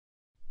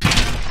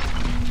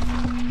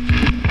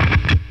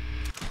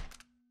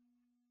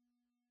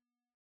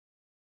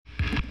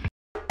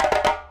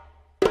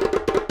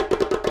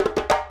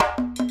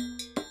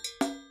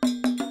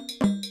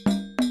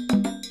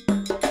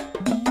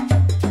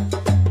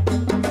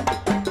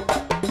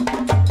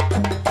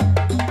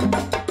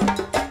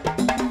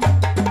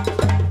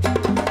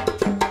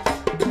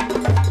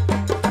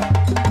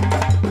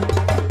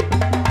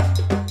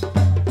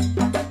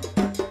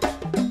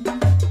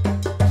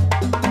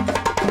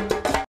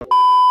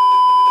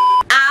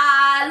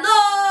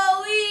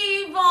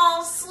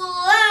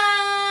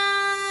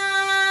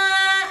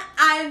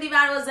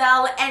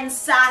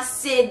ça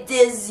c'est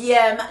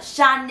deuxième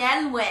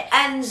Chanel way.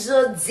 And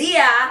aujourd'hui,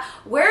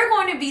 we're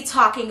going to be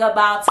talking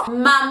about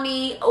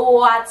Mami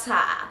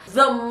Wata,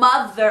 the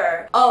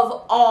mother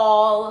of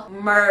all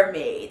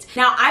mermaids.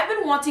 Now, I've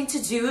been wanting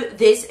to do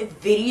this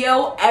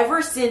video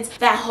ever since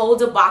that whole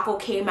debacle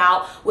came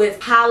out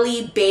with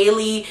Halle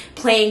Bailey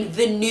playing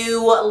the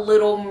new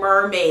Little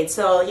Mermaid.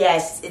 So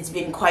yes, it's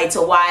been quite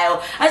a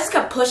while. I just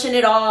kept pushing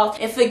it off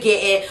and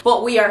forgetting,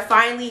 but we are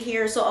finally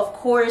here. So of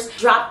course,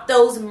 drop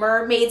those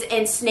mermaids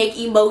and snake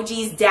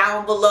emojis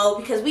down below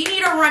because we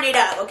need to run it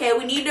up, okay?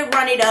 We need to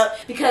run it up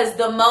because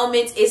the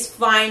moment is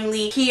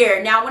finally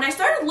here. Now, when I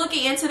started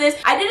looking into this,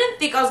 I didn't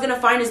think I was gonna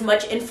find as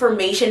much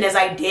information as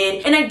I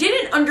did, and I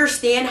didn't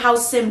understand how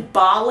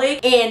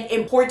symbolic and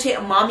important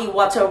Mami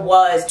Wata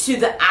was to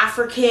the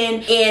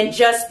African and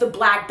just the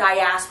Black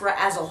diaspora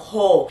as a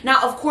whole.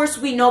 Now, of course,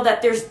 we know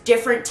that there's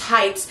different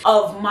types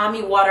of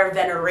Mami Wata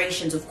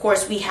venerations. Of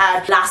course, we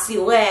have La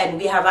Sirène,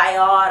 we have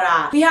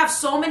Ayara. We have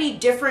so many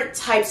different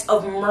types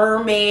of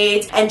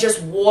mermaids and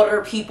just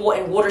water people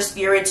and water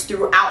spirits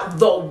throughout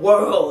the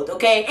world,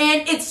 okay?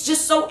 And it's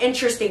just so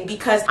interesting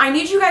because I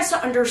need you guys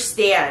to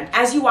understand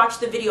as you watch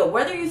the video,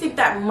 whether you think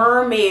that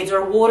mermaids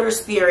or water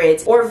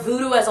spirits or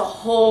voodoo as a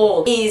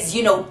whole is,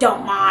 you know,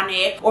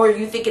 demonic, or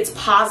you think it's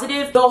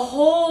positive, the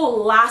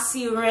whole La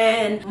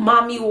Sirène,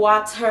 Mami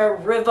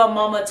Wata, River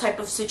Mama type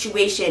of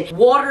situation,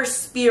 water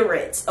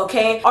spirits,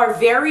 okay, are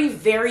very,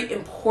 very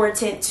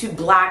important to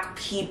Black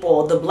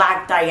people, the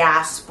Black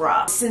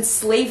diaspora. Since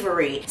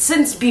slavery,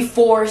 since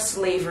before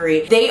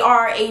slavery, they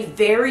are a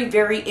very,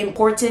 very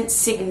important,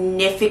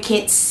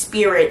 significant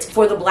spirit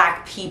for the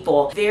Black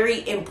people.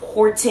 Very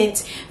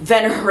important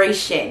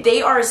veneration.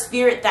 They are a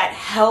spirit that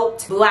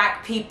helped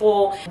Black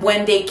people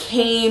when they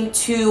came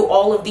to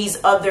all of these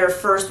other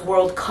first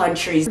world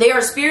countries. They are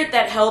a spirit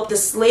that helped the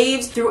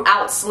slaves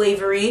throughout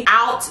slavery,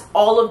 out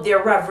all of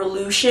their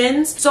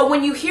revolutions. So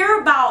when you hear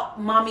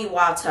about Mami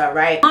Wata,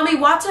 right? Mami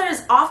Wata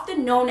is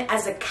often known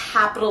as a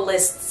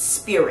capitalist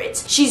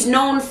spirit. She's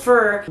known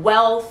for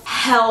wealth,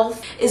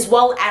 health, as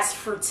well as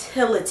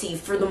fertility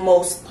for the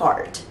most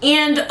part.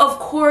 And of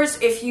course,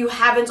 if you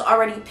haven't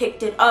already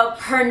picked it up,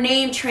 her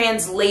name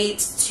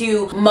translates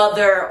to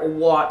Mother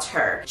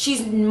Water.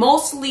 She's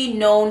mostly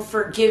known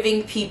for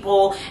giving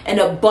people an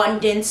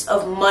abundance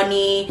of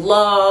money,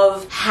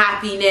 love,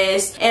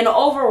 happiness, and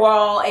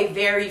overall a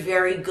very,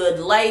 very good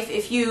life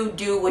if you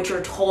do what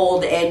you're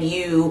told and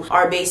you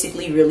are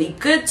basically really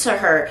good to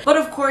her. But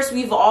of course,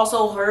 we've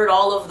also heard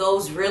all of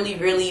those really,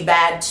 really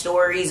bad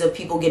stories of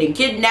people getting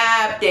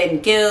kidnapped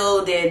and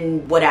killed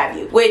and what have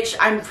you, which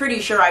I'm pretty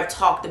sure I've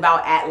talked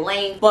about at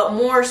length, but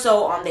more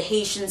so on the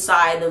Haitian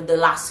side of the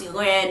La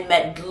Sirène,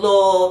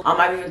 Medlo.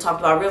 I've even talked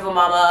about River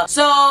Mama.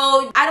 So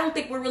I don't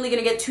think we're really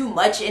gonna get too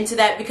much into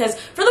that because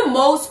for the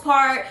most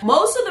part,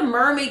 most of the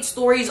mermaid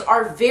stories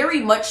are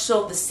very much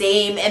so the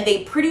same, and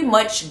they pretty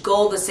much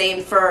go the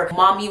same for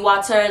Mami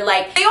Wata.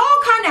 Like, they all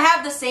kind of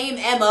have the same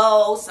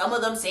MO. Some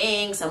of them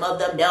sing, some of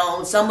them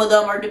don't. Some of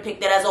them are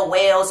depicted as a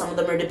whale, some of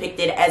them are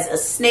depicted as a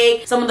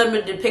snake, some of them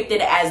are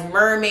depicted as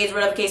mermaids,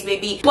 whatever the case may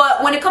be.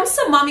 But when it comes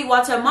to Mami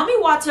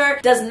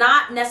Wata does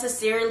not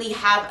necessarily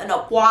have an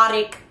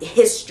aquatic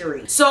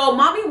history. So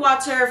Mami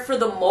Wata, for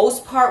the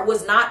most part,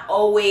 was not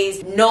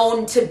always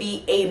known to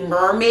be a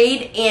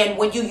mermaid. And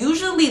when you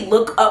usually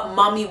look up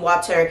Mami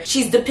Wata,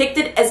 she's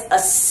depicted as a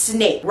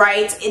snake,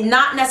 right? And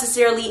not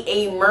necessarily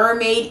a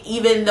mermaid,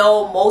 even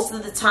though most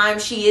of the time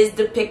she is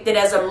depicted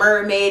as a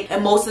mermaid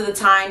and most of the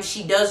time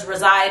she does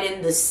reside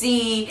in the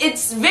sea.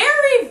 It's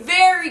very,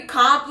 very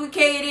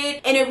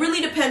complicated, and it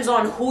really depends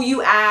on who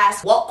you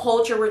ask, what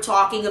culture we're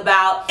talking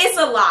about. It's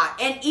a lot.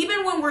 And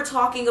even when we're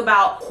talking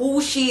about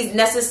who she's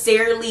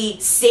necessarily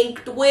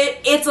synced with,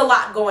 it's a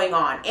lot going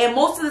on. And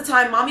most of the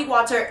time, Mami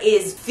Wata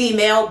is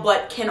female,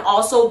 but can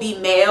also be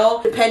male,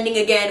 depending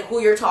again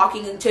who you're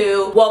talking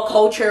to, what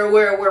culture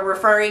we're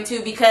referring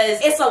to, because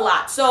it's a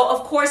lot. So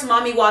of course,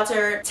 Mami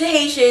Wata to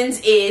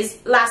Haitians is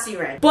La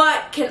Sirène,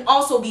 but can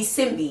also be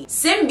Simbi.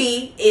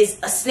 Simbi is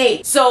a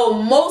snake. So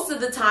most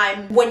of the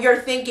time, when you're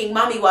thinking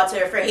Mami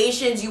Wata, for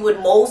Haitians, you would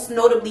most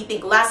notably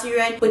think La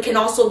Sirène, but can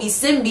also be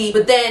Simbi.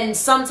 But then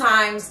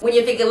sometimes when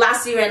you're thinking La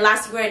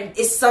Sirène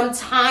is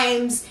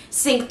sometimes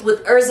synced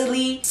with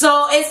Urzuli.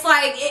 So it's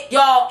like,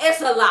 y'all,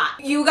 it's a lot.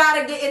 You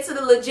gotta get into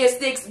the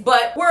logistics,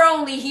 but we're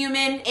only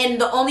human, and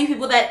the only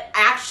people that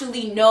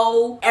actually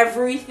know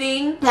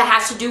everything that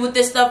has to do with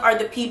this stuff are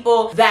the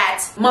people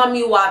that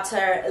Mami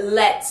Wata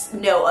lets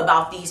know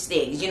about these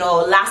things. You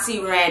know, La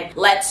Sirène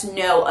lets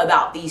know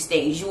about these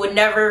things. You would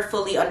never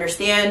fully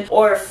understand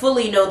or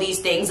fully know these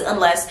things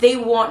unless they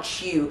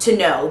want you to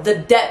know the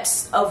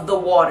depths of the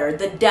water,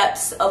 the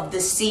depths of the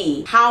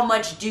sea. How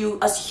much do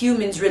us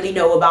humans really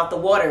know about the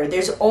water?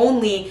 There's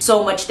only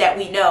so much that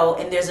we know,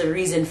 and there's a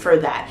reason for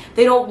that.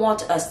 They don't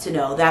want us to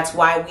know. That's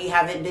why we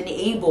haven't been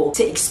able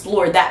to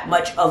explore that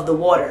much of the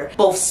water,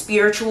 both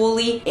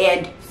spiritually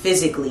and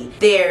physically.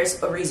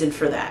 There's a reason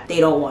for that.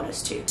 They don't want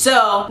us to.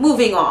 So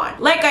moving moving on.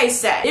 Like I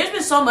said, there's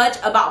been so much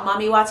about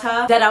Mami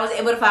Wata that I was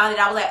able to find that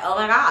I was like, oh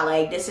my god,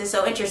 like this is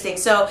so interesting.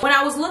 So when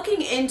I was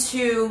looking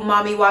into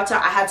Mami Wata,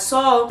 I had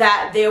saw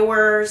that there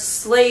were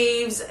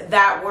slaves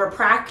that were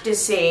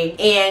practicing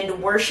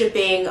and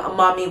worshiping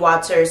Mami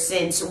Wata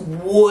since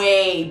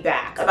way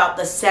back, about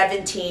the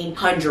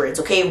 1700s,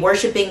 okay,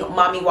 worshiping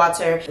Mami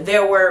Wata.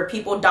 There were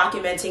people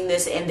documenting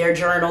this in their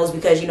journals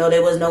because, you know,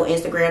 there was no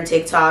Instagram,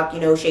 TikTok, you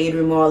know, shade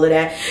room, all of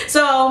that.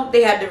 So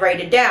they had to write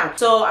it down.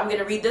 So I'm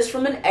gonna read this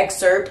from an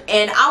excerpt,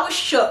 and I was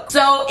shook.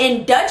 So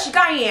in Dutch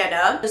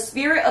Guyana, the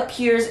spirit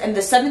appears in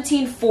the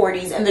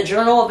 1740s in the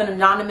Journal of an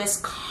Anonymous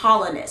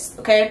Colonist,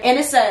 okay? And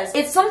it says,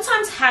 it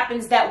sometimes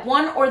happens that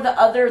one or the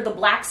other of the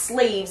black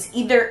slaves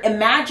either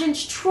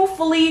imagines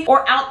truthfully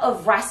or out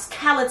of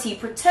rascality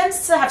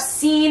pretends to have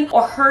seen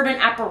or heard an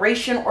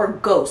apparition or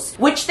ghost,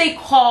 which they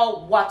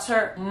call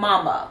water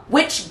mama,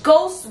 which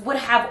ghosts would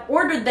have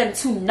ordered them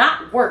to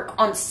not work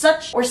on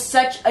such or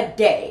such a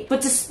day,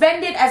 but to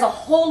spend it as a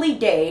holy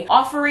day,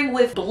 offering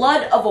with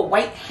blood of a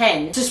white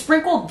hen, to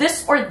sprinkle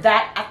this or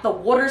that at the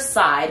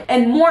waterside,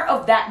 and more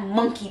of that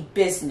monkey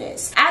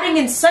business, adding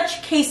in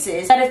such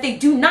cases that if they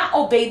do not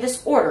obey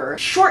this order,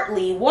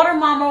 shortly water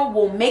mama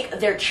will make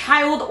their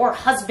child or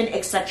husband,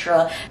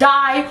 etc.,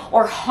 die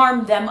or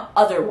harm them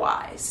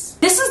otherwise.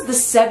 This is the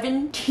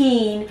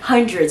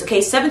 1700s, okay,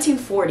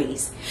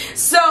 1740s.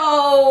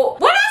 So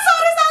when I saw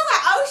this, I was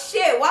like, oh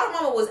shit, water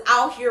mama was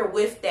out here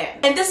with them.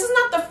 And this is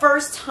not the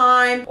first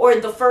time or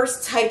the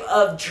first type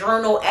of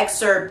journal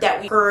excerpt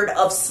that we heard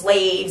of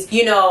slaves,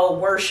 you know,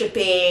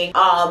 worshiping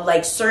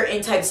like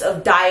certain types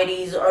of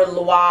deities or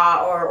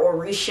loa or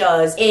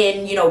orishas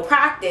in, you know,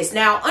 practice.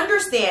 Now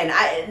understand,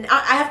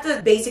 I have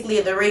to basically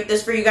iterate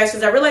this for you guys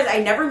because I realized I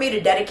never made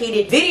a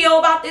dedicated video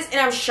about this, and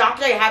I'm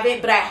shocked I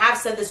haven't, but I have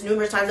said this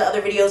numerous times in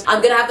other videos.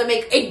 I'm gonna have to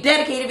make a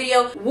dedicated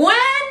video. When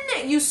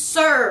you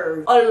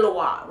serve a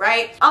loa,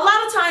 right? A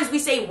lot of times we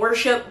say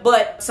worship,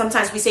 but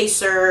sometimes we say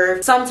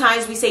serve,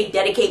 sometimes we say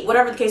dedicate,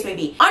 whatever the case may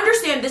be.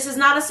 Understand, this is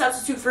not a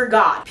substitute for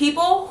God.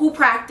 People who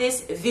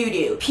practice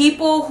voodoo,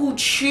 people who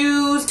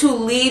choose to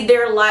lead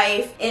their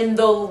life in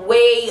the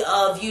way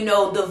of, you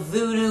know, the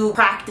voodoo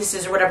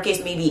practices or whatever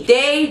case may be,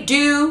 they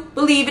do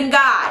believe in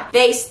God.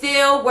 They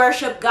still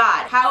worship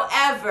God.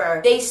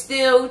 However, they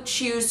still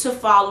choose to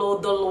follow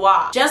the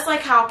law. Just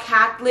like how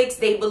Catholics,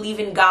 they believe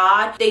in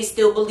God, they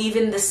still believe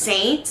in the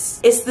saints.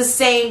 It's the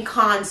same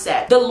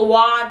concept. The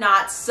law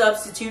not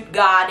substitute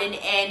God in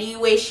any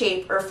way,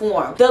 shape, or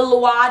form. The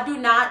law do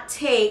not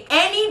take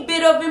any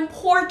bit of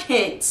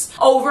importance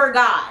over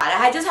God.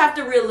 I just have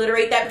to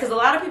reiterate that because a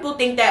lot of people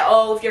think that,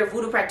 oh, if you're a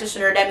voodoo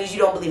practitioner, that means you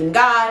don't believe in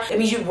God. It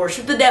means you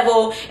worship the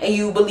devil and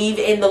you believe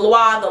in the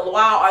law. The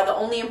law are the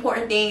only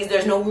important things.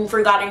 There's no room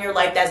for God in your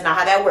life. That's not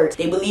how that works.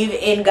 They believe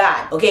in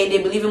God, okay?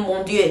 They believe in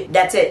mon Dieu.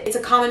 That's it. It's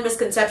a common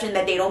misconception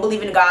that they don't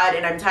believe in God,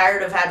 and I'm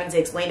tired of having to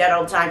explain that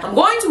all the time. I'm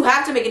going to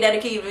have to make a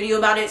dedicated video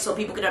about it so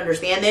people can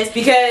understand this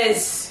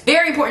because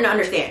very important to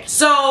understand.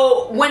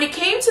 So when it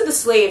came to the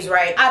slaves,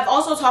 right, I've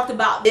also talked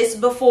about this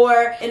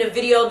before in a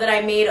video that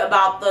I made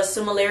about the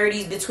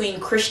similarities between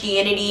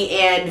Christianity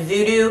and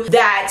voodoo,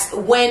 that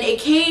when it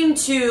came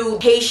to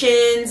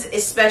Haitians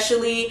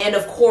especially, and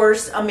of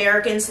course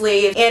American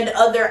slaves and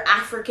other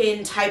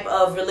African type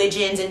of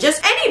religions, and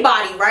just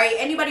anybody, right,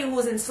 anybody who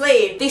was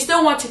enslaved, they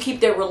still want to keep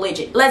their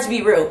religion. Let's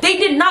be real. They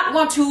did not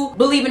want to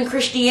believe in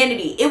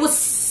Christianity. It was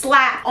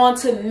slapped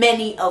onto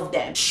many of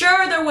them.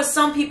 Sure, there was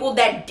some people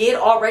that did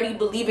already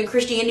believe in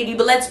Christianity,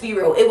 but let's be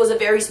real, it was a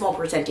very small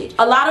percentage.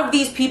 A lot of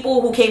these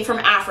people who came from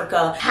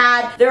Africa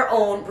had their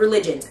own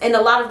religions, and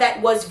a lot of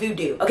that was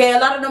voodoo, okay? A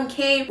lot of them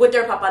came with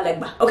their papa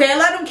legba, okay? A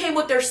lot of them came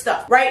with their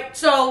stuff, right?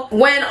 So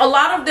when a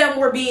lot of them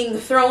were being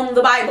thrown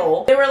the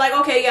Bible, they were like,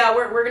 okay, yeah,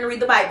 we're gonna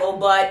read the Bible,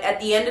 but at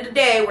the end of the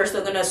day, we're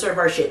still gonna serve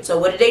our shit. So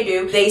what did they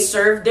do? They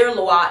served their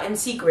law in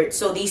secret.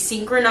 So they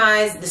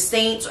synchronized the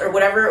saints or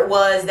whatever it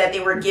was that they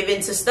were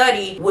given to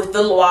study with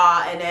the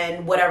law, and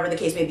then whatever the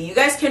case may be. You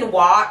guys can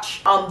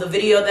watch the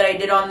video that I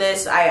did on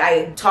this.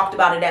 I talked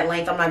about it at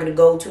length. I'm not going to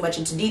go too much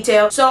into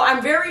detail. So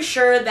I'm very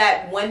sure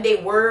that when they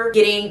were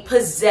getting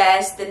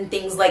possessed and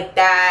things like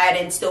that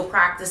and still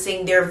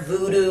practicing their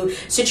voodoo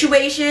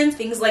situations,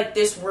 things like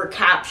this were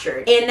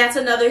captured. And that's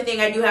another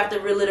thing I do have to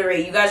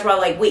reiterate. You guys were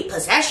like, wait,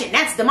 possession,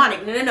 that's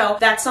demonic. No, no, no.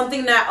 That's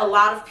something that a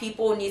lot of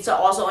people need to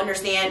also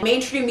understand.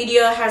 Mainstream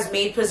media has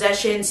made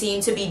possession seem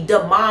to be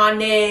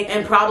demonic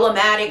and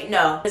problematic.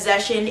 No,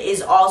 possession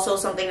is also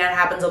something that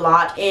happens a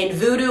lot in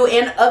voodoo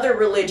and other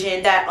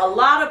religion that a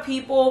lot of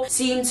people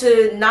seem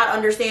to not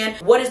understand.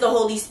 What is the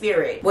Holy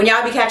Spirit? When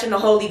y'all be catching the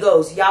Holy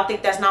Ghost, y'all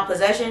think that's not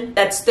possession?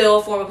 That's still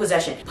a form of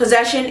possession.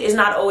 Possession is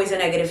not always a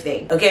negative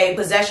thing, okay?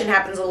 Possession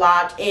happens a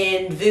lot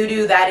in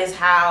voodoo. That is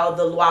how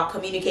the Loa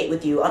communicate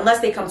with you, unless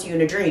they come to you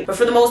in a dream. But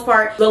for the most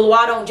part, the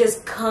Loa don't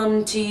just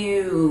come to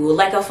you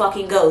like a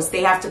fucking ghost.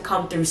 They have to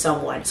come through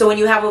someone. So when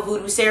you have a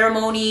voodoo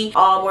ceremony,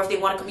 or if they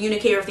want to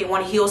communicate, or if they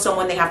want to heal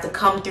someone, they have to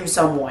come through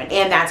someone,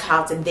 and that's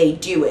how they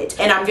do it.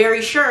 And I'm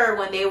very sure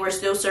when they were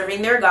still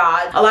serving their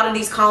God, a lot of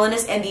these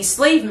colonists and these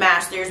slave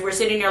masters were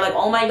sitting there like,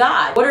 oh my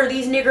God, what are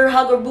these nigger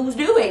huggaboos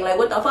doing? Like,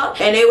 what the fuck?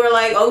 And they were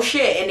like, oh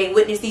shit, and they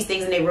witnessed these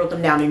things and they wrote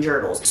them down in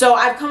journals. So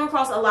I've come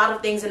across a lot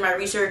of things in my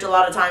research a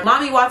lot of time.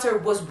 Mami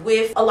Wata was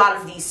with a lot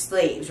of these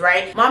slaves,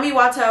 right? Mami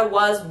Wata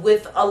was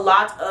with a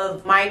lot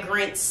of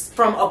migrants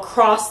from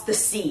across the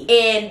sea,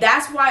 and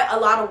that's why a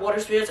lot of water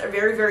spirits are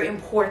very, very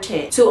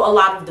important to a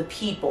lot of the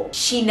people.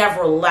 She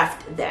never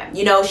left them,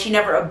 you know, she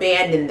never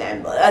abandoned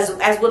them, as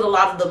with a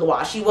lot of the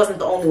Loa. She wasn't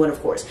the only one, of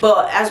course,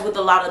 but as with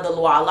a lot of the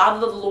Loa, a lot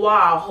of the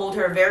Loa hold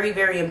her very,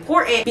 very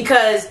important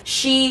because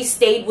she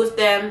stayed with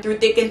them through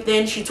thick and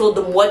thin. She told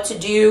them what to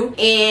do,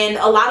 and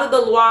a lot of the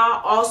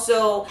Loa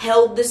also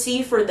held the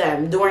sea for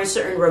them during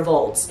certain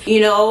revolts, you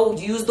know,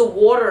 used the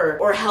water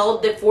or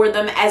held it for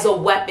them as a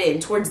weapon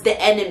towards the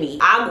enemy.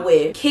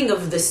 Agwe, king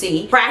of the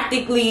sea,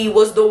 practically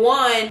was the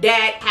one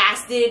that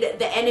casted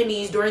the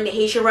enemies during the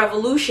Haitian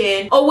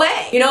Revolution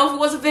away. You know, if it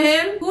wasn't for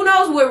him, who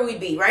knows where we'd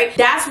be, right?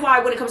 That's why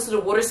when it comes to the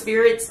water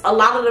spirits, a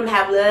lot of them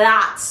have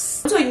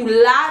lots, I'm telling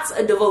you, lots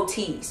of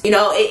devotees. You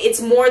know,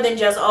 it's more than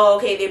just, oh,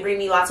 okay, they bring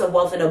me lots of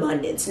wealth and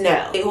abundance.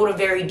 No, they hold a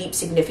very deep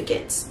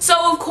significance. So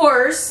of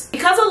course,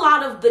 because a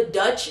lot of the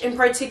Dutch in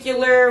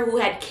particular, who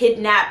had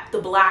kidnapped the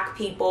black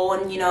people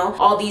and, you know,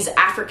 all these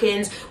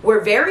Africans, were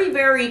very,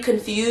 very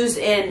confused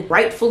and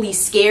rightfully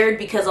scared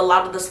because a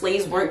lot of the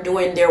slaves weren't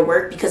doing their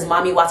work because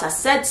Mami Wata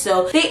said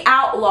so. They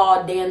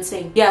outlawed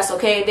dancing. Yes,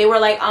 okay, they were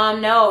like,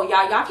 no,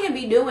 y'all can't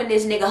be doing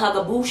this nigga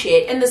hugaboo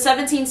shit. In the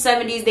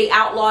 1770s, they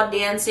outlawed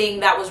dancing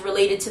that was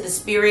related to the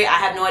spirit. I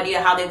have no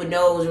idea how they would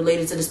know it was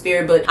related to the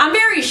spirit, but I'm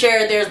very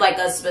sure there's like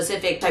a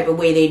specific type of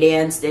way they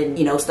danced and,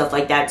 you know, stuff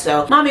like that.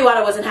 So Mami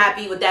Wata wasn't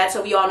happy with that,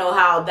 so we all know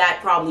how that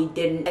probably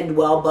didn't end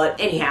well, but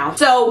anyhow.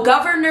 So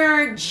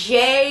Governor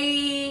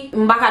J.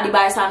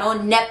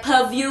 Mbakadibaisano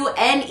Nepeveu,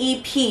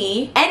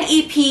 N-E-P-V-E-U,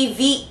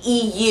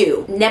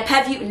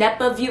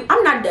 Nepeveu,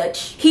 I'm not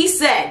Dutch. He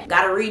said,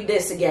 gotta read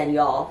this again,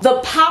 y'all. The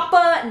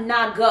Papa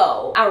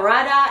Nago,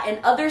 Arada, and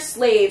other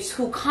slaves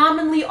who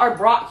commonly are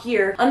brought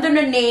here under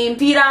the name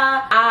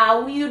Fira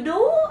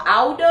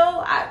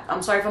Audo,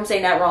 I'm sorry if I'm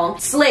saying that wrong,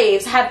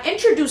 slaves have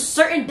introduced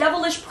certain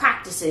devilish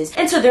practices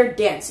into their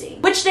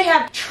dancing, which they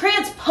have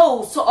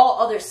transposed to all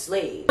other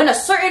slaves. When a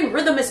certain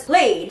rhythm is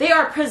played, they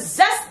are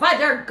possessed by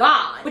their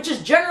god, which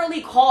is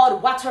generally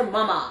called Water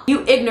Mama.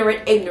 You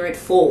ignorant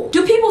fool.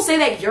 Do people say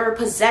that you're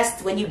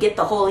possessed when you get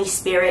the Holy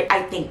Spirit?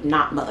 I think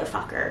not,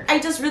 motherfucker. I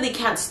just really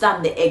can't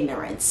stomach the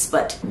ignorance,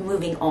 but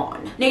moving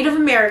on. Native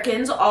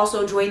Americans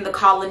also joined the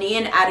colony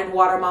and added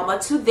Water Mama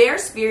to their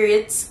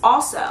spirits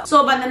also.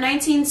 So by the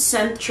 19th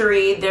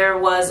century, there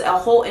was a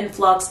whole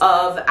influx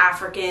of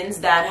Africans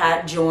that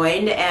had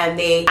joined, and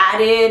they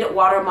added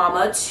Water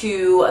Mama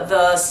to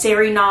the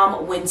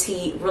Suriname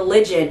Winti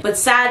religion. But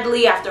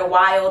sadly, after a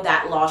while,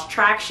 that lost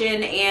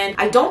traction, and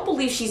I don't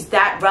believe she's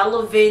that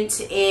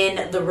relevant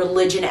in the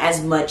religion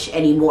as much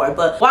anymore.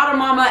 But Water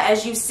Mama,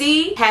 as you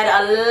see, had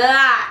a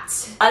lot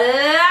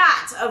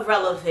of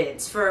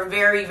relevance for a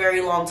very,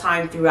 very long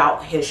time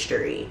throughout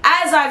history.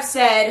 As I've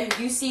said,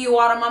 you see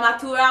Water Mama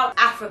throughout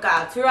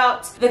Africa,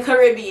 throughout the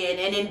Caribbean,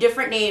 and in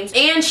different names,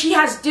 and she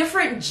has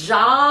different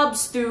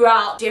jobs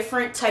throughout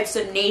different types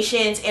of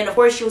nations, and of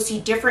course you'll see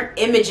different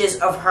images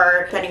of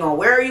her depending on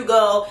where you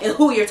go and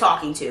who you're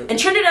talking to. In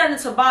Trinidad and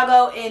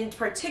Tobago in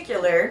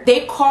particular,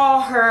 they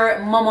call her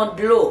Mama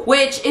Dlo,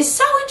 which is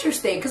so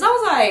interesting because I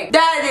was like,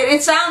 that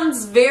it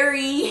sounds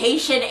very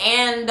Haitian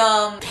and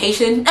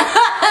Haitian.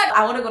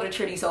 I want to go to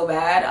Trinity so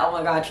bad. Oh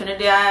my god,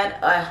 Trinidad.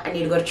 I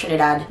need to go to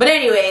Trinidad. But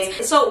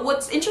anyways, so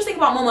what's interesting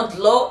about Mama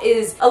Dlo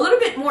is a little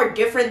bit more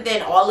different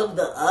than all of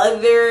the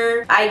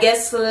other, I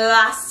guess,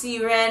 La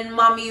Siren,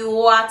 Mami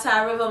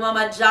Wata, River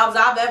Mama jobs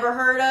I've ever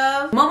heard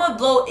of. Mama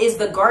Dlo is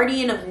the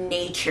guardian of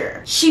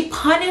nature. She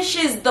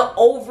punishes the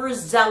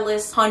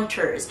overzealous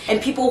hunters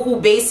and people who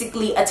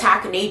basically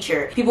attack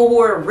nature. People who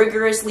are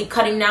rigorously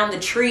cutting down the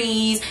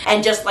trees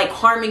and just like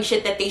harming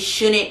shit that they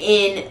shouldn't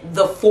in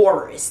the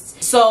forests.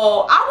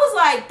 So I was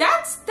like,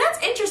 that's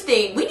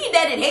interesting. We need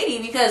that in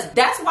Haiti because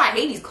that's why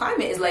Haiti's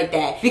climate is like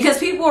that. Because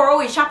people are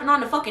always chopping on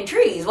the fucking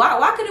trees.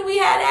 Why couldn't we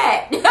have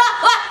that? Like,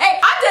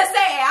 I'm just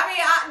saying, I mean,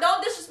 no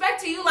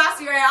disrespect to you, last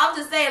year. I'm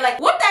just saying,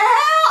 like, what the hell?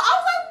 I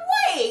was like,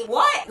 wait,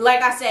 what?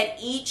 Like I said,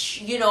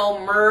 each, you know,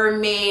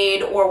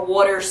 mermaid or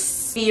water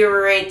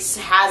spirits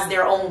has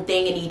their own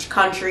thing in each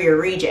country or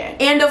region.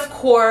 And of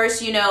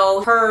course, you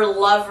know, her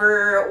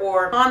lover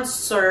or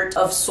consort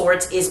of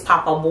sorts is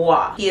Papa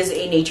Bois. He is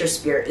a nature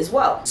spirit as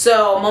well.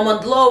 So Mama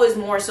Dlo is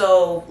more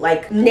so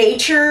like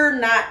nature,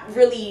 not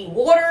really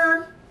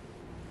water.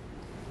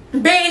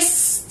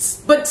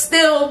 based, but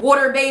still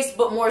water based,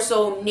 but more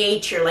so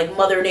nature, like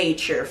Mother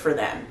Nature for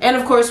them. And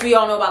of course, we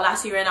all know about La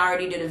Sirena. I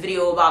already did a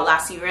video about La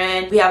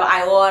Sirena. We have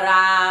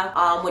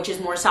Iora, which is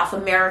more South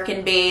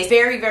American based.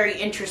 Very, very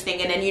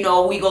interesting. And then, you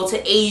know, we go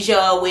to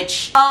Asia,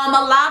 which a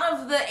lot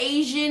of the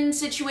Asian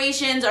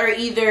situations are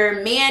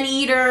either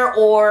man-eater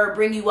or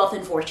bring you wealth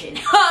and fortune.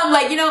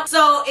 Like, you know,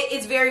 so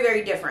it's very,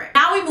 very different.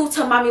 Now we move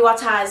to Mami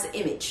Wata's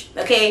image,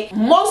 okay?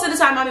 Most of the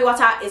time, Mami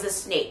Wata is a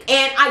snake.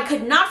 And I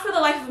could not for the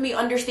life of me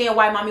understand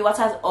why Mami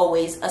Wata is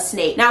always a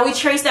snake. Now we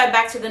trace that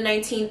back to the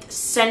 19th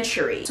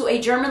century, to a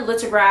German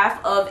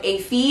lithograph of a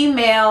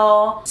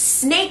female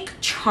snake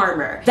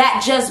charmer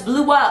that just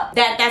blew up.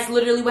 That's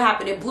literally what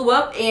happened. It blew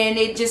up and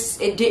it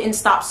didn't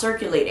stop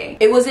circulating.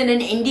 It was in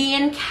an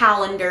Indian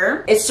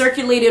calendar. It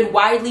circulated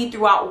widely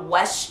throughout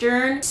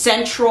Western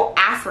Central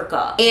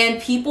Africa,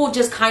 and people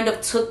just kind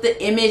of took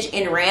the image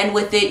and ran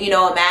with it. You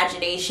know,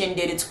 imagination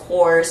did its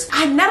course.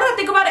 Now that I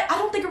think about it, I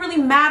don't think it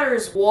really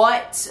matters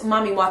what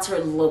Mami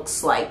Wata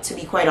looks like, to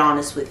be quite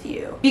honest with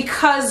you,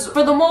 because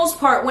for the most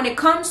part, when it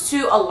comes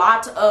to a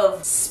lot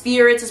of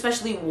spirits,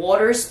 especially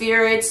water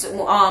spirits,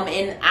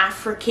 in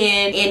African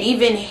and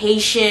even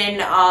Haitian,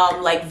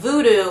 like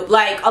voodoo,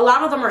 like a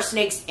lot of them are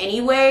snakes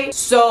anyway.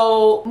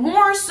 So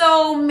more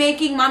so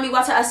making Mami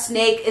Wata a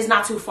snake is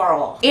not too far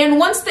off. And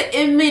once the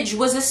image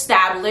was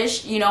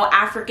established, you know,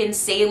 African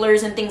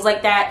sailors and things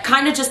like that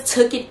kind of just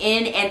took it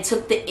in and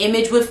took the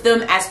image with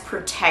them as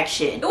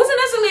protection. It wasn't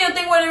necessarily a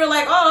thing where they were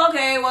like, oh,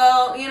 okay,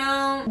 well, you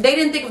know, they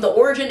didn't think of the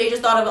origin. They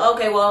just thought of,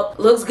 okay, well,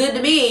 looks good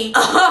to me.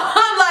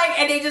 Like,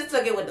 and they just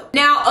took it with them.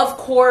 Now, of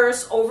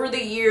course, over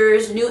the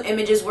years, new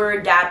images were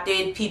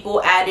adapted.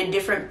 People added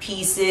different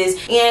pieces,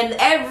 and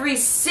every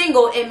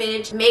single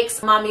image makes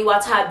Mami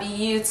Wata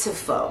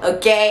beautiful,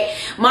 okay?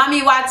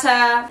 Mami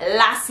Wata,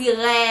 La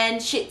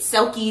Sirene, shit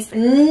selkies.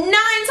 9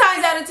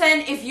 times out of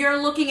 10, if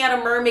you're looking at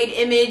a mermaid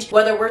image,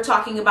 whether we're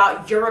talking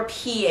about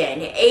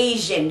European,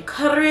 Asian,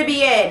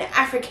 Caribbean,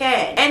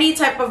 African, any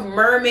type of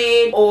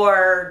mermaid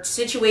or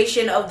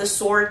situation of the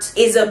sort,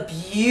 is a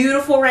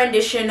beautiful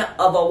rendition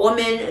of a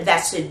woman that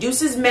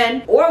seduces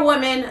men or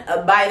women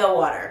by the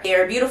water. They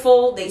are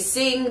beautiful, they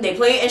sing, they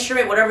play an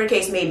instrument, whatever the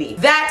case may be.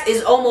 That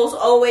is almost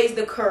always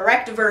the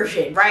correct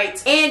version,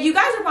 right? And you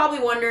guys are probably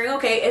wondering,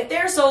 okay, if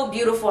they're so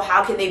beautiful,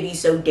 how can they be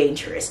so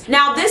dangerous?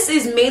 Now, this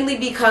is mainly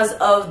because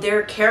of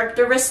their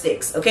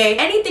characteristics, okay?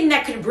 Anything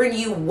that could bring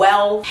you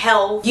wealth,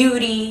 health,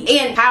 beauty,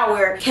 and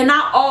power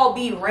cannot all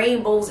be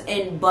rainbows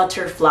and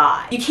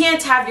butterflies. You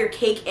can't have your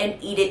cake and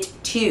eat it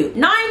too.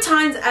 9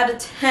 times out of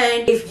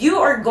 10, if you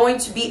are going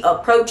to be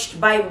approached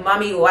by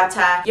Mami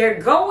Wata, you're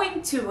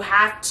going to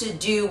have to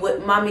do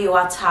what Mami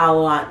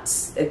Wata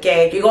wants,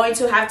 okay? You're going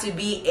to have to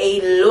be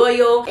a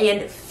loyal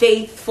and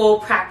faithful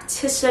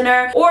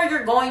practitioner, or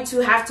you're going to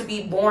have to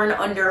be born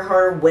under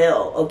her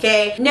will,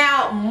 okay?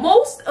 Now,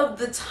 most of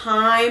the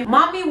time,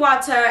 Mami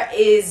Wata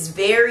is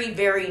very,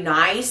 very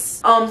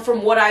nice,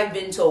 from what I've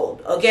been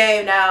told,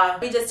 okay? Now,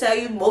 let me just tell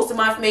you, most of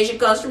my information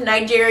comes from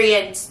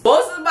Nigerians.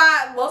 Most of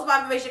my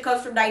information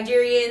comes from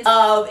Nigerians,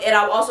 and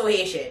I'm also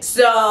Haitian.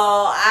 So,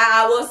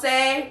 I will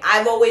say,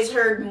 I've always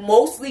heard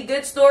mostly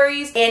good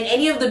stories, and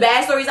any of the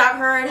bad stories I've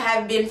heard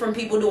have been from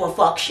people doing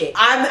fuck shit.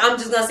 I'm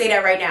just gonna say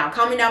that right now.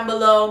 Comment down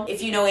below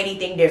if you know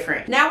anything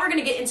different. Now we're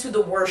gonna get into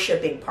the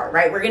worshiping part,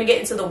 right? We're gonna get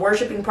into the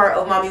worshiping part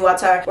of Mami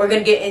Wata. We're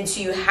gonna get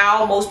into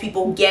how most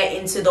people get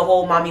into the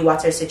whole Mami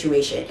Wata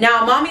situation.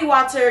 Now, Mami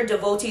Wata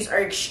devotees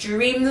are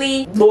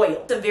extremely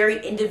loyal. It's a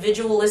very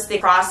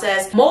individualistic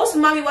process. Most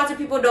Mami Wata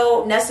people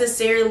don't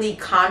necessarily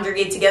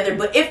congregate together,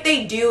 but if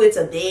they do, it's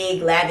a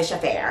big lavish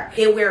affair.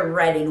 They wear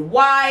red and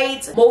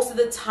white most of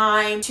the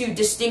time to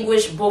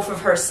distinguish both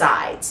of her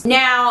sides.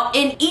 Now,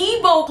 in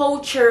Igbo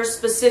culture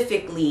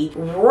specifically,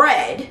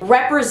 red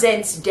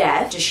represents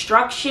death,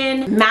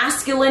 destruction,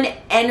 masculine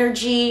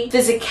energy,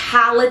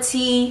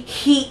 physicality,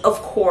 heat,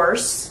 of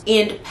course,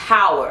 and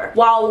power.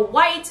 While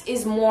white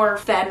is more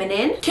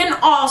feminine, can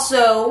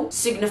also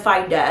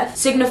signify death,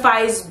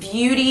 signifies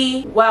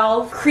beauty,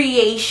 wealth,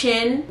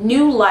 creation,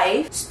 new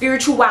life,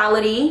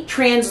 spirituality,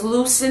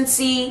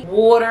 translucency,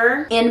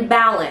 water, and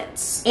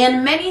balance.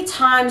 And many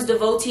times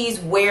devotees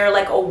wear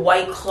like a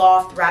white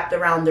cloth wrapped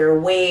around their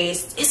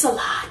waist. It's a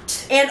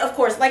lot. And of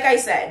course, like I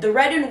said, the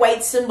red and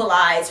white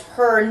symbolize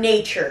her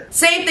nature.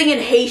 Same thing in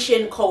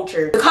Haitian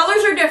culture. The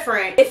colors are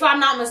different, if I'm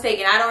not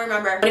mistaken. I don't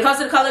remember. When it comes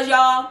to the colors,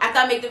 y'all, after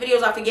I make the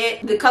videos, I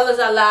forget. The colors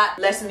are a lot.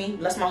 Bless me,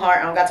 bless my heart.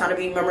 I don't got time to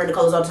be remembering the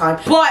colors all the time.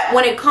 But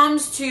when it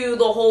comes to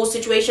the whole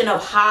situation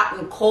of hot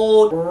and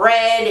cold,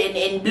 red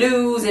and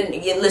blues, and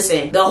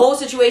listen, the whole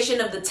situation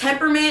of the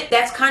temperament,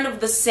 that's kind of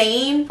the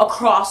same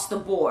across the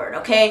board,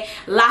 okay?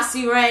 La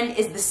Sirene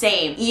is the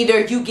same. Either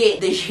you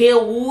get the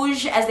gel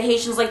rouge, as the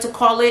Haitians like to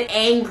call it,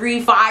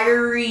 angry,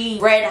 fiery,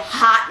 red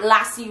hot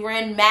lassie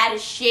ren, mad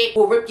as shit,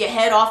 will rip your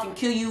head off and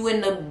kill you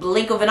in the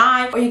blink of an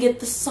eye. Or you get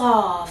the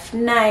soft,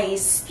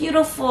 nice,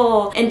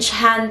 beautiful,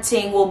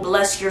 enchanting, will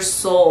bless your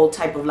soul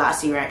type of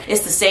lassie ren.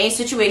 It's the same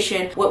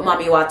situation with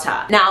Mami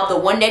Wata. Now, the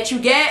one that you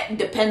get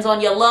depends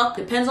on your luck,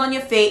 depends on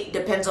your fate,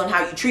 depends on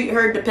how you treat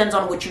her, depends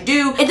on what you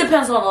do. It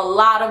depends on a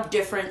lot of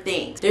different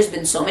things. There's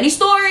been so many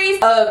stories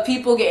of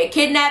people getting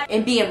kidnapped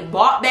and being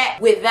brought back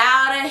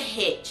without a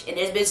hitch. And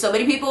there's been so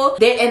many people,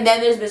 and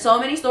then there's been so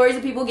many stories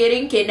of people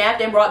getting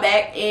kidnapped and brought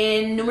back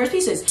in numerous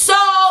pieces. So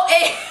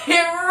it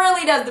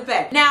really does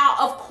depend. Now,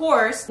 of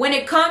course, when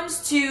it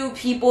comes to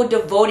people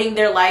devoting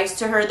their lives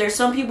to her, there's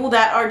some people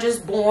that are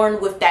just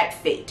born with that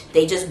fate.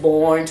 They just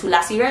born to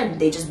lassie ren.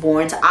 They just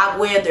born to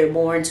agua. They're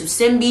born to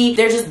simbi.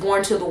 They're just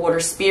born to the water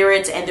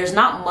spirits, and there's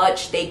not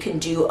much they can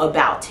do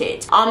about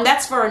it.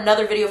 That's for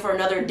another video for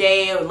another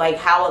day, of like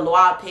how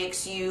Allah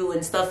picks you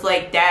and stuff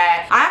like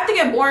that. I have to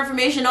get more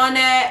information on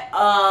that.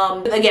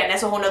 Again,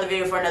 that's a whole nother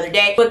video for another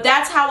day. But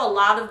that's how a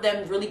lot of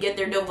them really get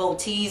their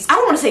devotees. I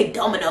don't want to say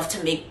dumb enough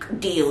to make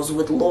deals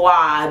with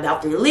Loa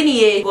about their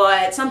lineage,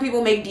 but some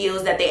people make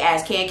deals that they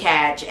ass can't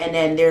catch, and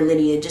then their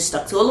lineage just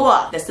stuck to a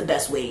Loa. That's the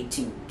best way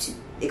to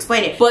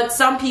explain it. But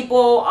some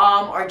people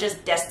are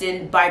just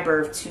destined by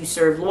birth to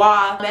serve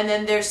Loa, and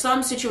then there's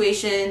some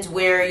situations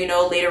where, you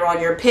know, later on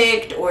you're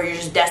picked, or you're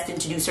just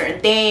destined to do certain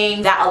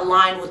things that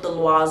align with the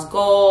Loa's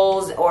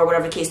goals, or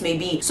whatever the case may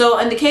be. So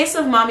in the case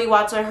of Mami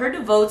Wata, her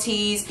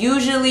devotees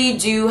usually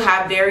do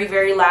have very,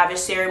 very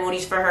lavish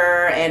ceremonies for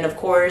her, and of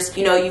course,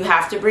 you know, you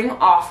have to bring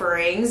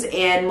offerings,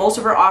 and most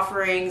of her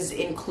offerings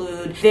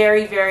include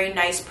very, very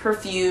nice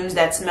perfumes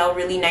that smell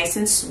really nice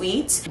and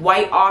sweet,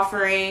 white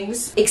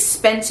offerings,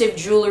 expensive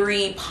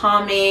jewelry,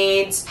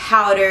 pomades,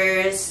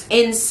 powders,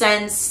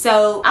 incense.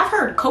 So I've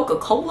heard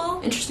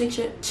Coca-Cola, interesting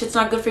shit. Shit's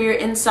not good for your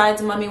insides,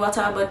 Mami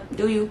Wata, but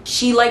do you?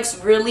 She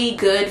likes really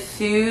good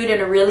food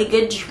and a really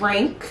good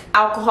drink.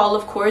 Alcohol,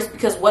 of course,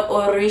 because what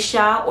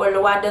Orisha or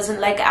Loa doesn't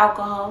like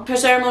alcohol. Her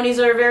ceremonies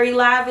are very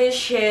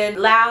lavish and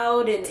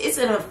loud, and it's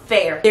an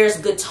affair. There's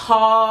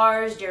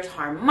guitars, there's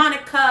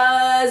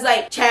harmonicas,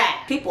 like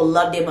chat. People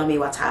love their Mami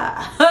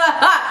Wata.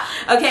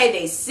 Okay,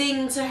 they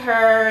sing to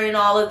her and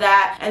all of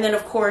that, and then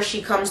of course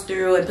she comes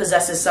through and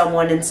possesses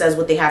someone and says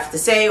what they have to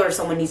say, or if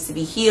someone needs to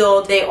be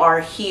healed, they are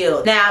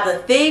healed. Now, the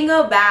thing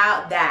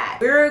about that,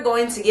 we're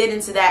going to get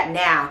into that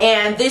now,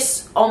 and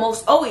this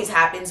almost always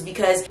happens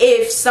because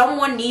if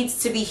someone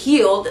needs to be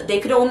healed, they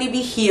could only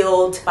be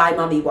healed by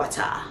Mami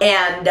Wata.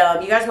 And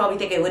you guys probably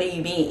thinking, what do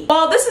you mean?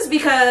 Well, this is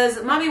because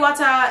Mami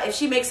Wata, if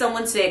she makes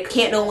someone sick,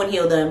 can't no one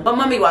heal them but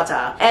Mami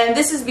Wata. And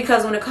this is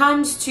because when it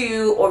comes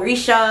to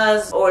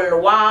Orishas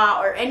or Loa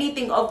or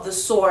anything of the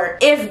sort,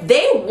 if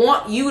they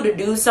want you to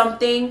do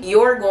something,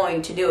 you're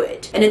going to do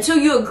it. And until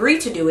you agree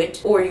to do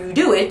it, or you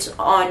do it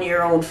on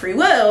your own free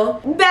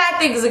will, bad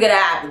things are gonna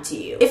happen to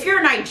you. If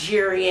you're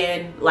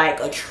Nigerian, like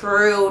a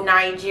true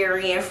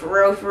Nigerian,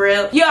 for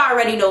real, you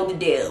already know the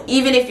deal.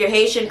 Even if you're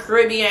Haitian,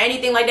 Caribbean,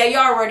 anything like that, you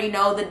already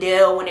know the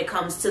deal when it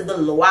comes to the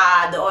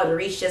Loa, the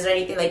Orishas, or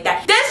anything like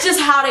that. That's just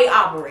how they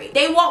operate.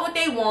 They want what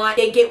they want,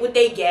 they get what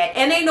they get,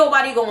 and ain't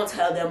nobody gonna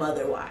tell them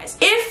otherwise.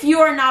 If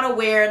you're not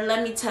aware,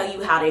 let me tell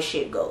you how this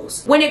shit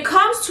goes. When it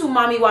comes to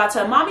Mami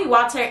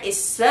Wata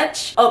is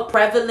such a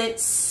prevalent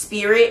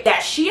spirit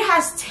that she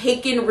has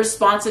taken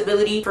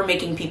responsibility for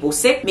making people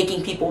sick,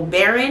 making people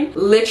barren,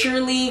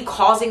 literally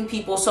causing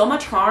people so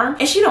much harm,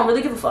 and she don't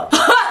really give a fuck.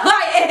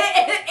 Like,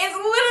 it's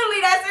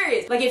literally that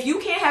serious. Like, if you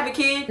can't have a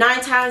kid,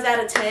 9 times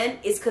out of 10,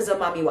 it's because of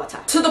Mami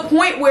Wata. To the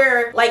point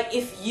where, like,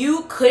 if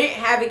you couldn't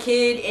have a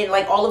kid and,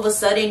 like, all of a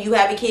sudden you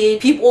have a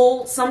kid,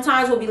 people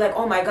sometimes will be like,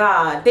 oh my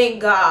God,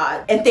 thank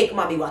God, and thank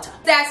Mami Wata.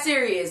 That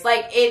serious.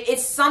 Like,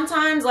 it's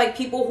sometimes, like,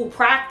 people who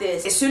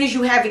practice, as soon as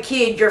you have a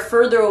kid, you're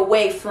further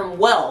away from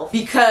wealth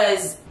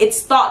because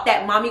it's thought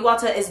that Mami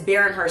Wata is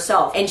barren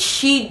herself and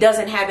she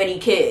doesn't have any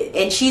kids,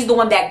 and she's the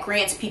one that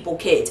grants people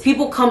kids.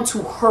 People come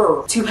to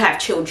her to have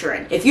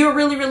children. If you're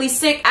really, really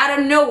sick out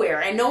of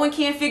nowhere and no one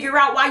can figure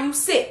out why you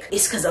sick,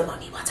 it's because of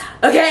Mami Wata.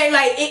 Okay,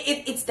 like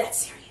it's that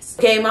serious.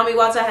 Okay, Mami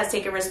Wata has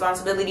taken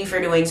responsibility for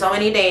doing so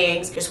many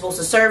things. You're supposed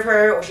to serve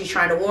her, or she's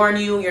trying to warn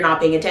you, you're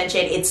not paying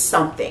attention. It's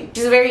something.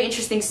 She's a very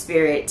interesting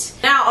spirit.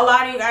 Now, a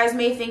lot of you guys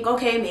may think,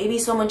 okay, maybe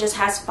someone just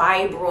has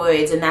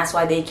fibroids and that's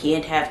why they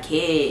can't have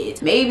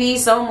kids. Maybe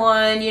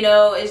someone, you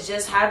know, is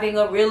just having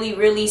a really,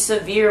 really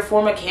severe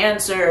form of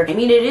cancer. I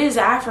mean, it is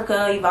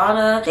Africa,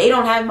 Yvana. They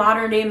don't have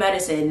modern day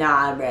medicine.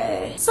 Nah,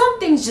 bruh. Some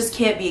things just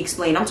can't be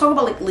explained. I'm talking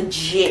about like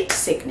legit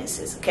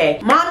sicknesses, okay?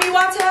 Mami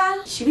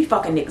Wata, she be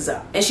fucking niggas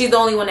up. And she's the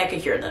only one that can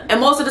cure them.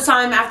 And most of the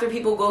time after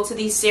people go to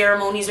these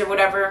ceremonies or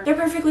whatever, they're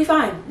perfectly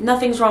fine.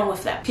 Nothing's wrong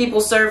with them.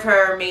 People serve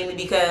her mainly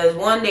because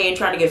one, they ain't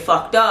trying to get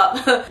fucked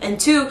up, and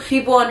two,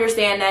 people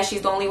understand that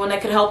she's the only one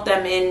that could help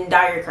them in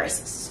dire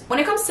crisis. When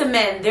it comes to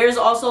men, there's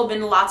also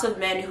been lots of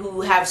men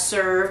who have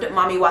served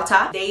Mami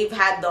Wata. They've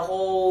had the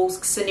whole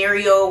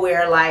scenario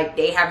where like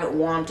they haven't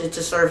wanted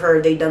to serve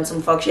her, they done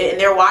some fuck shit,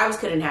 and their wives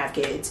couldn't have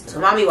kids. So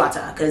Mami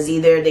Wata, because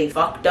either they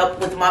fucked up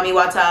with Mami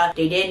Wata,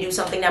 they didn't do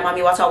something that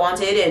Mami Wata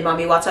wanted, and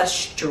Mami Wata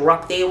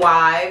struck their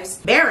wives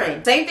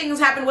barren. Same thing has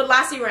happened with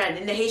La Sirène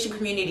in the Haitian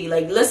community.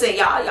 Like, listen,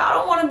 y'all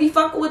don't want to be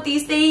fucking with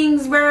these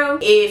things, bro.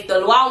 If the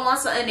law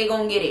wants something, they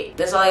gonna get it.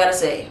 That's all I gotta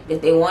say.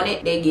 If they want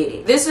it, they get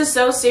it. This is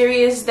so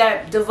serious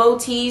that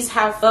devotees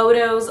have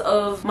photos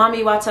of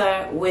Mami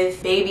Wata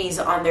with babies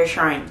on their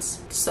shrines,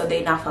 so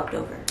they not fucked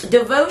over.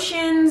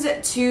 Devotions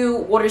to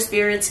water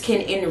spirits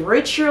can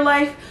enrich your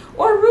life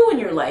or ruin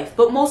your life,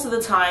 but most of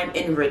the time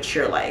enrich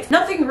your life.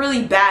 Nothing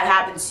really bad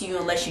happens to you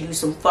unless you do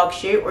some fuck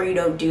shit or you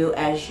don't do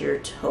as you're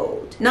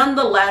told.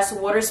 Nonetheless,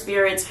 water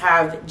spirits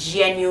have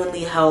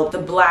genuinely helped the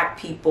Black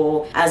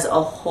people as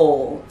a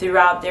whole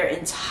throughout their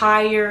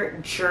entire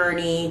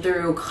journey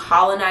through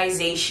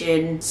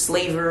colonization,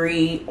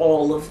 slavery,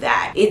 all of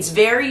that. It's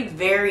very,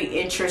 very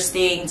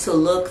interesting to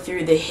look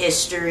through the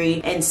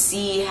history and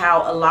see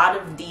how a lot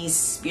of these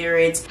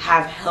spirits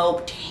have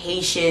helped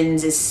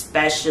Haitians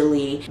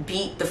especially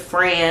beat the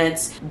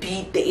France,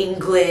 beat the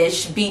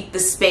English, beat the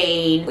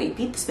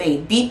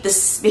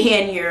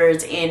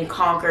Spaniards and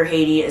conquer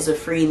Haiti as a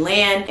free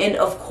land, and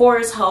of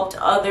course helped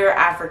other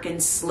African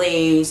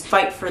slaves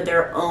fight for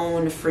their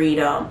own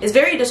freedom. It's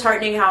very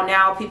disheartening how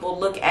now people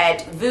look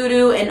at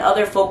voodoo and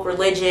other folk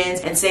religions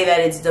and say that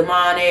it's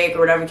demonic or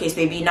whatever case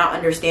may be, not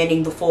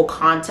understanding the full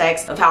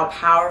context of how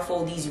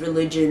powerful these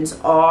religions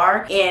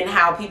are and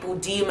how people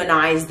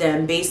demonize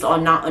them based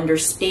on not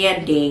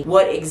understanding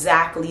what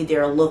exactly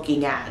they're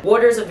looking at.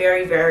 Water is a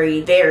very,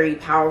 very, very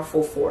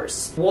powerful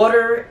force.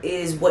 Water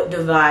is what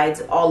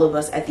divides all of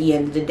us at the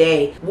end of the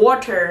day.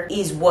 Water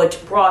is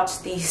what brought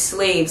these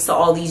slaves to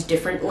all these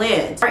different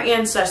lands. Our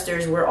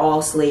ancestors were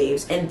all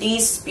slaves, and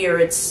these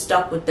spirits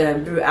stuck with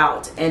them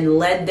throughout and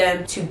led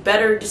them to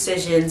better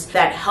decisions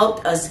that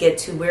helped us get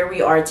to where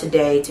we are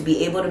today, to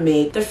be able to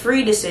make the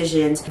free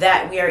decisions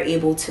that we are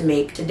able to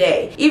make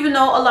today. Even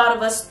though a lot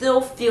of us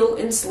still feel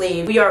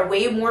enslaved, we are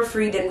way more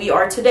free than we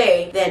are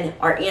today than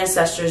our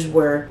ancestors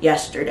were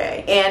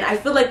yesterday. And I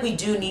feel like we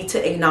do need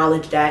to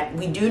acknowledge that.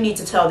 We do need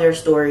to tell their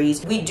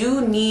stories. We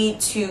do need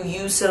to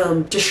use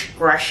some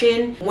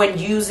discretion when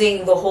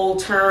using the whole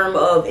term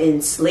of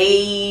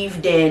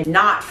enslaved and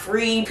not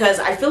free, because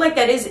I feel like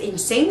that is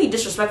insanely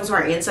disrespectful to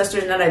our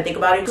ancestors now that I think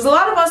about it. Because a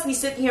lot of us, we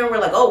sit here and we're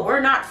like, oh, we're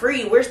not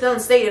free, we're still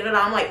enslaved, and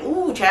I'm like,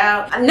 ooh,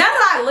 child. Now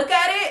that I look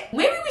at it,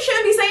 maybe we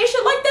shouldn't be saying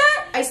shit like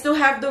that. I still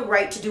have the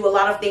right to do a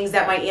lot of things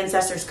that my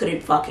ancestors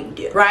couldn't fucking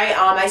do, right?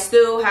 I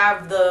still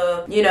have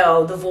the, you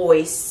know, the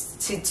voice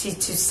to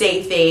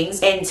say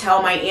things and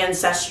tell my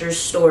ancestors'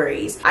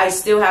 stories. I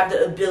still have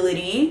the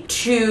ability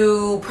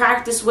to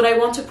practice what I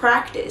want to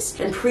practice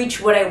and preach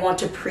what I want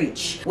to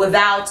preach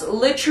without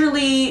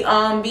literally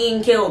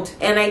being killed.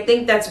 And I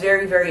think that's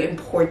very, very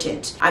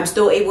important. I'm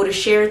still able to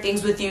share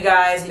things with you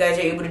guys. You guys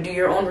are able to do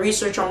your own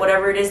research on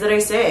whatever it is that I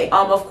say.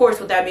 Of course,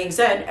 with that being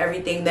said,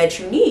 everything that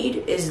you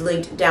need is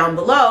linked down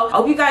below. I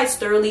hope you guys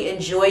thoroughly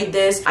enjoyed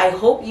this. I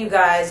hope you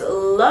guys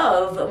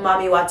love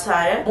Mami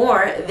Wata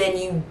more than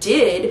you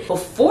did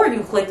before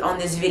you clicked on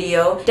this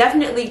video.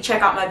 Definitely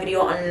check out my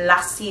video on La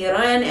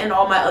Sirène and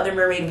all my other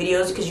mermaid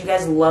videos because you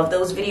guys love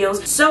those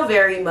videos so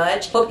very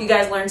much. Hope you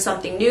guys learned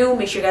something new.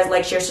 Make sure you guys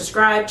like, share,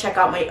 subscribe. Check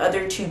out my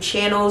other 2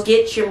 channels.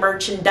 Get your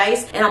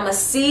merchandise, and I'm gonna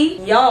see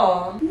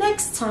y'all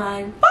next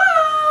time. Bye!